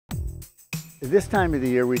This time of the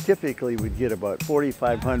year, we typically would get about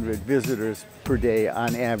 4,500 visitors per day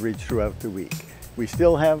on average throughout the week. We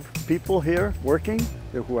still have people here working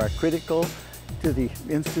who are critical to the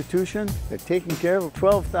institution. They're taking care of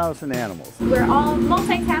 12,000 animals. We're all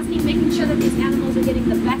multitasking, making sure that these animals are getting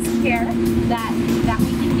the best care that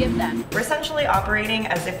we can give them. We're essentially operating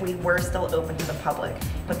as if we were still open to the public,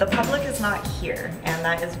 but the public is not here, and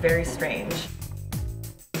that is very strange.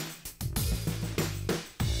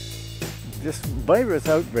 This virus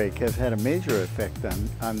outbreak has had a major effect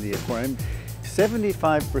on the aquarium.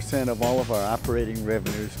 75% of all of our operating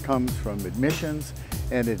revenues comes from admissions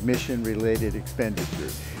and admission-related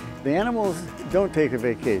expenditures. The animals don't take a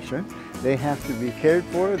vacation. They have to be cared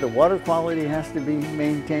for. The water quality has to be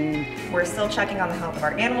maintained. We're still checking on the health of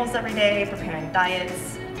our animals every day, preparing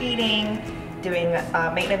diets, feeding, doing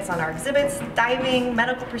maintenance on our exhibits, diving,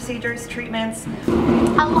 medical procedures, treatments.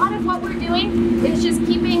 A lot of what we're doing is just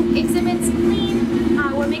keeping exhibits clean.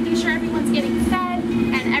 We're making sure everyone's getting fed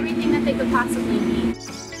and everything that they could possibly need.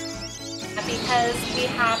 Because we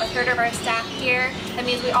have a third of our staff here, that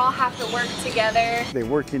means we all have to work together. They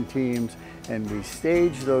work in teams, and we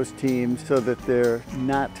stage those teams so that they're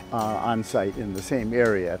not on site in the same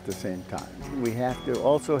area at the same time. We have to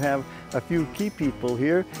also have a few key people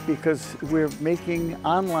here because we're making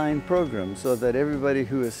online programs so that everybody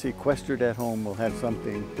who is sequestered at home will have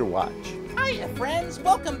something to watch. Hiya friends,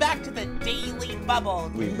 welcome back to the Daily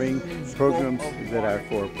Bubble. We bring programs that are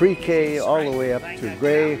for pre-K all the way up to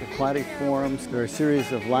gray, aquatic forums. There are a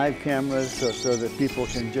series of live cameras so that people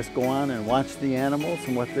can just go on and watch the animals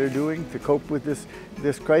and what they're doing to cope with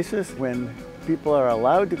this crisis. When people are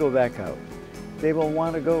allowed to go back out, they will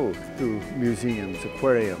want to go to museums,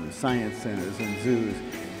 aquariums, science centers, and zoos.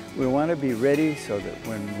 We want to be ready so that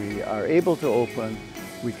when we are able to open,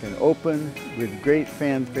 we can open with great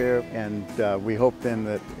fanfare, and we hope then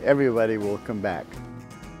that everybody will come back.